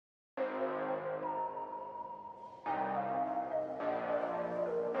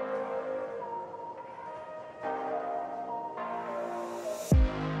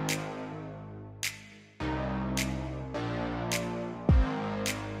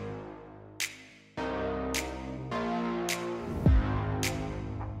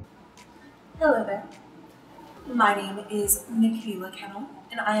My name is Michaela Kennel,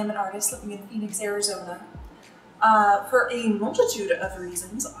 and I am an artist living in Phoenix, Arizona. For a multitude of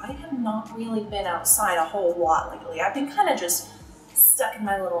reasons, I have not really been outside a whole lot lately. I've been kind of just stuck in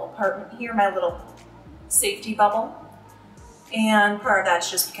my little apartment here, my little safety bubble. And part of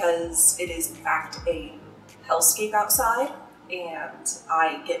that's just because it is in fact a hellscape outside, and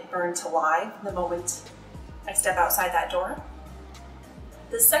I get burned alive the moment I step outside that door.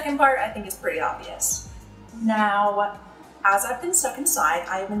 The second part I think is pretty obvious. Now, as I've been stuck inside,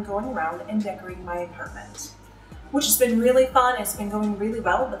 I've been going around and decorating my apartment, which has been really fun. It's been going really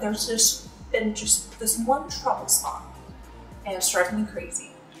well, but there's just been this one trouble spot, and it's driving me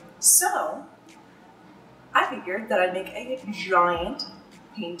crazy. So I figured that I'd make a giant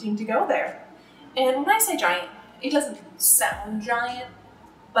painting to go there. And when I say giant, it doesn't sound giant,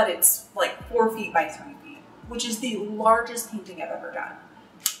 but it's like 4 feet by 3 feet, which is the largest painting I've ever done.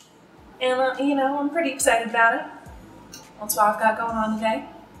 And you know, I'm pretty excited about it. That's what I've got going on today.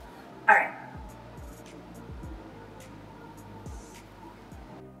 All right.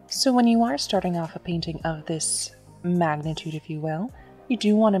 So when you are starting off a painting of this magnitude, if you will, you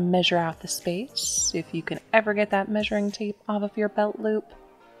do want to measure out the space, if you can ever get that measuring tape off of your belt loop.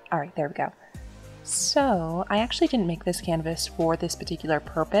 All right, there we go. So I actually didn't make this canvas for this particular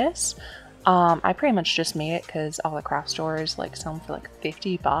purpose. I pretty much just made it because all the craft stores like sell them for like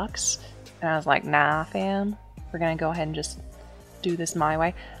 50 bucks. And I was like, nah, fam, we're gonna go ahead and just do this my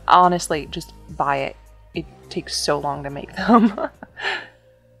way. Honestly, just buy it. It takes so long to make them.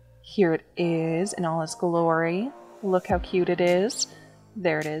 Here it is in all its glory. Look how cute it is.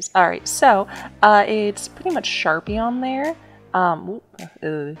 There it is. All right, so it's pretty much Sharpie on there.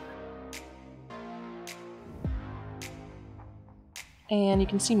 And you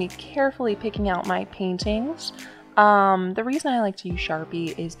can see me carefully picking out my paintings. The reason I like to use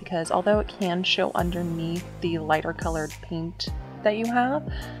Sharpie is because although it can show underneath the lighter colored paint that you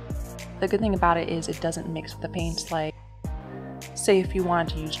have, the good thing about it is it doesn't mix with the paints. Like, say if you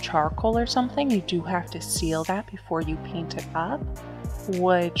wanted to use charcoal or something, you do have to seal that before you paint it up,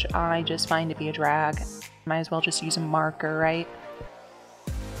 which I just find to be a drag. Might as well just use a marker, right?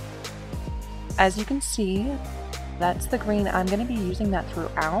 As you can see, that's the green. I'm going to be using that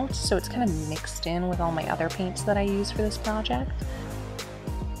throughout, so it's kind of mixed in with all my other paints that I use for this project.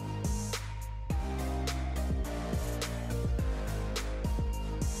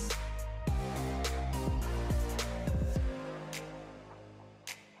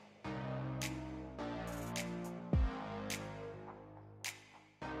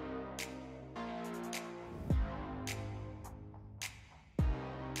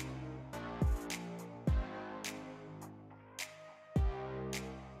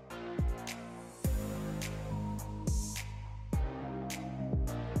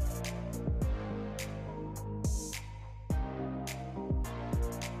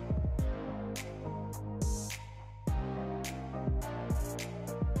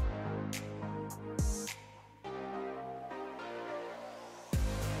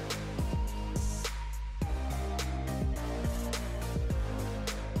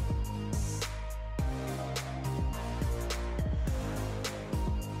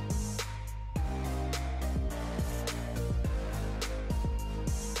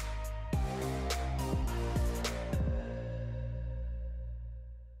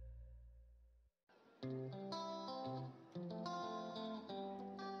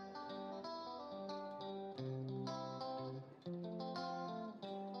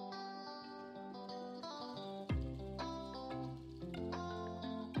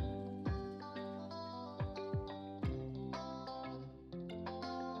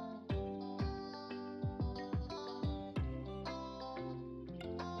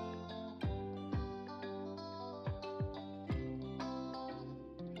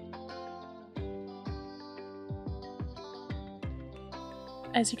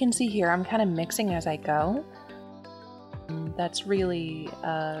 As you can see here, I'm kind of mixing as I go. That's really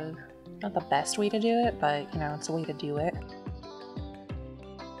not the best way to do it, but you know, it's a way to do it.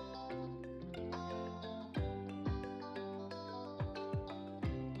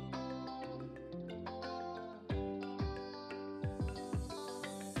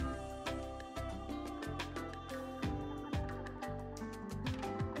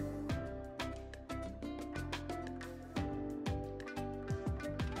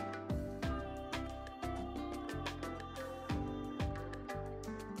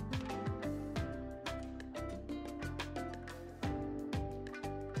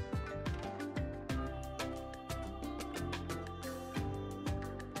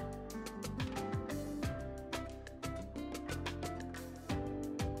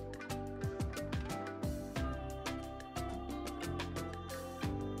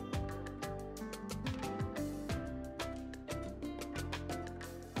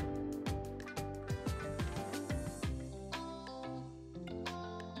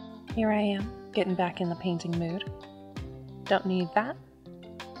 Here I am, getting back in the painting mood. Don't need that.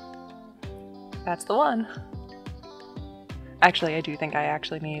 That's the one. Actually, I do think I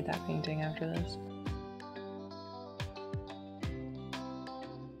actually need that painting after this.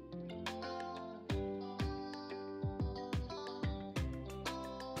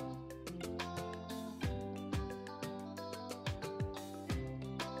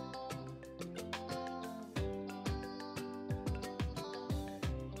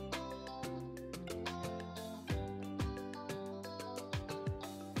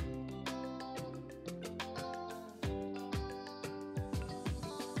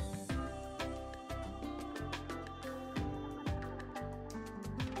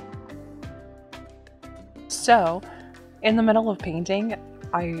 So, in the middle of painting,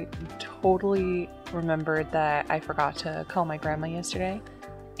 I totally remembered that I forgot to call my grandma yesterday,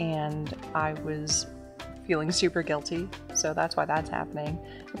 and I was feeling super guilty, so that's why that's happening.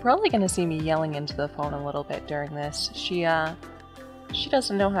 You're probably going to see me yelling into the phone a little bit during this. She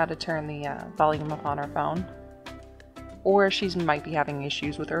doesn't know how to turn the volume up on her phone, or she might be having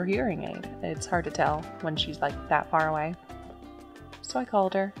issues with her hearing aid. It's hard to tell when she's like that far away. So I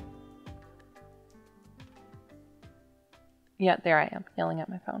called her. Yeah, there I am, yelling at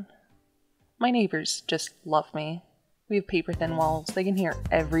my phone. My neighbors just love me. We have paper-thin walls. They can hear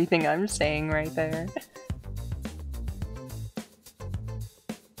everything I'm saying right there.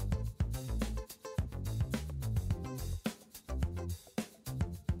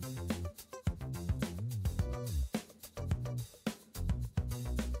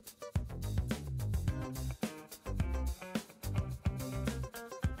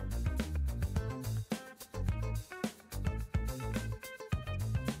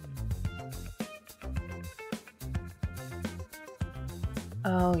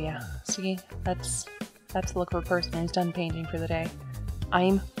 Oh yeah, see, that's the look of a person who's done painting for the day.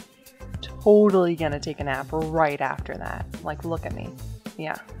 I'm totally gonna take a nap right after that. Like, look at me.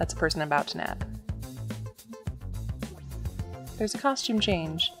 Yeah, that's a person about to nap. There's a costume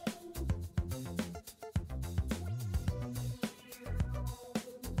change.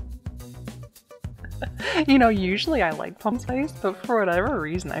 You know, usually I like pumpkin spice, but for whatever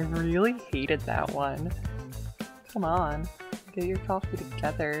reason, I really hated that one. Come on. Get your coffee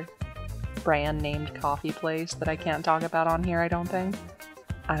together. Brand named coffee place that I can't talk about on here, I don't think.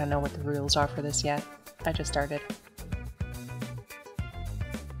 I don't know what the rules are for this yet. I just started.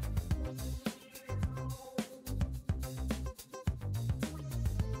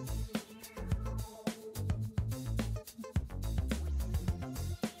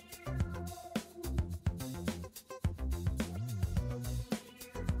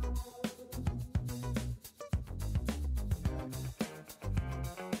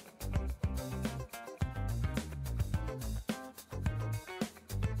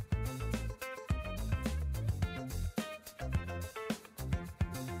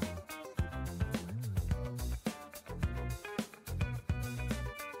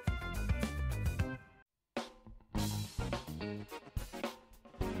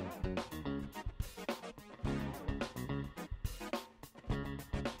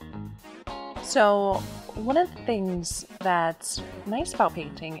 So, one of the things that's nice about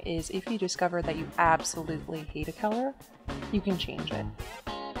painting is if you discover that you absolutely hate a color, you can change it.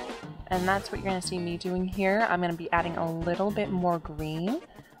 And that's what you're going to see me doing here. I'm going to be adding a little bit more green,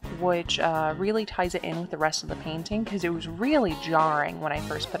 which really ties it in with the rest of the painting because it was really jarring when I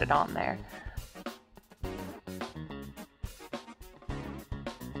first put it on there.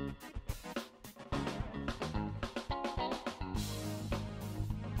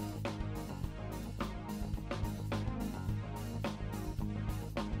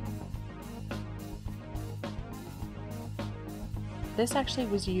 This actually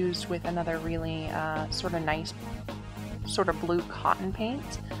was used with another really sort of nice, sort of blue cotton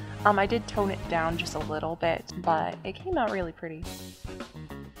paint. I did tone it down just a little bit, but it came out really pretty.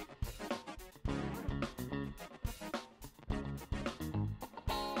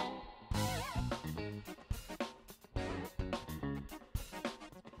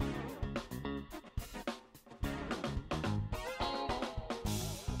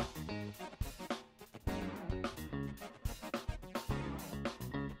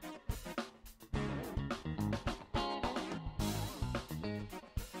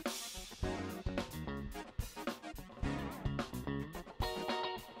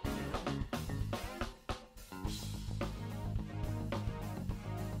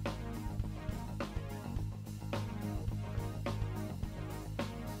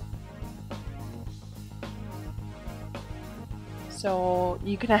 So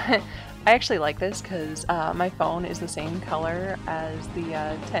you can, I actually like this because my phone is the same color as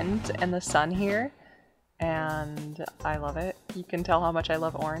the tent and the sun here, and I love it. You can tell how much I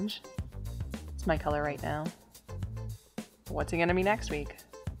love orange. It's my color right now. What's it gonna be next week?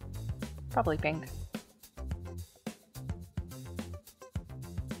 Probably pink.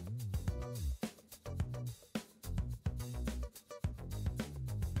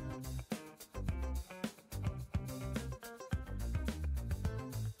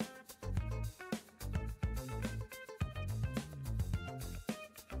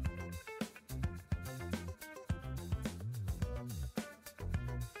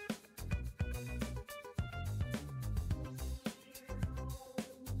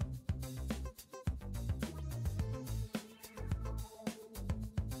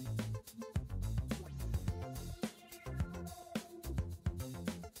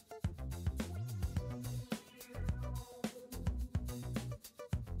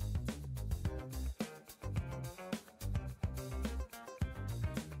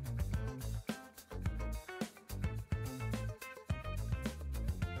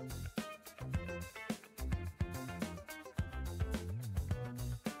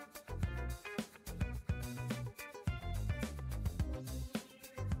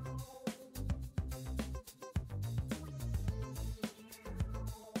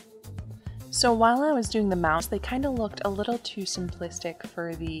 So while I was doing the mounts, they kind of looked a little too simplistic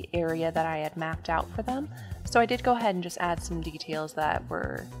for the area that I had mapped out for them. So I did go ahead and just add some details that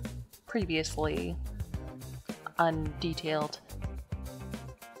were previously undetailed.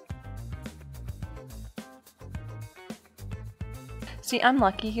 See, I'm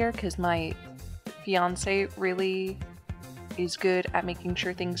lucky here because my fiance really is good at making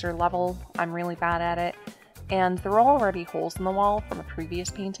sure things are level. I'm really bad at it. And there were already holes in the wall from a previous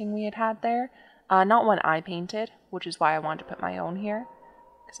painting we had had there. Not one I painted, which is why I wanted to put my own here.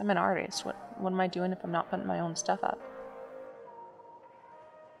 Because I'm an artist. What am I doing if I'm not putting my own stuff up?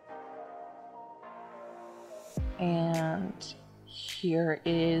 And here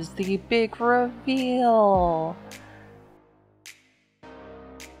is the big reveal.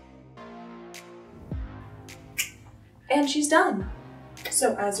 And she's done.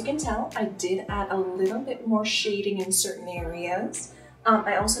 So as you can tell, I did add a little bit more shading in certain areas.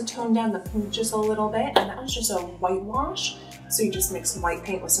 I also toned down the paint just a little bit, and that was just a whitewash. So you just mix some white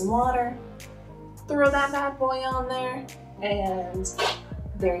paint with some water, throw that bad boy on there, and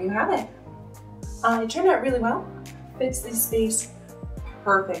there you have it. It turned out really well, fits the space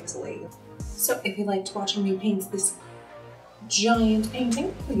perfectly. So if you liked watching me paint this giant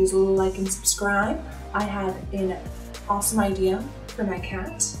painting, please like and subscribe. I have an awesome idea for my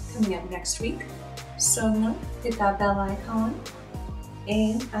cat coming up next week. So hit that bell icon,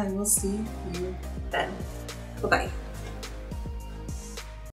 and I will see you then. Bye-bye.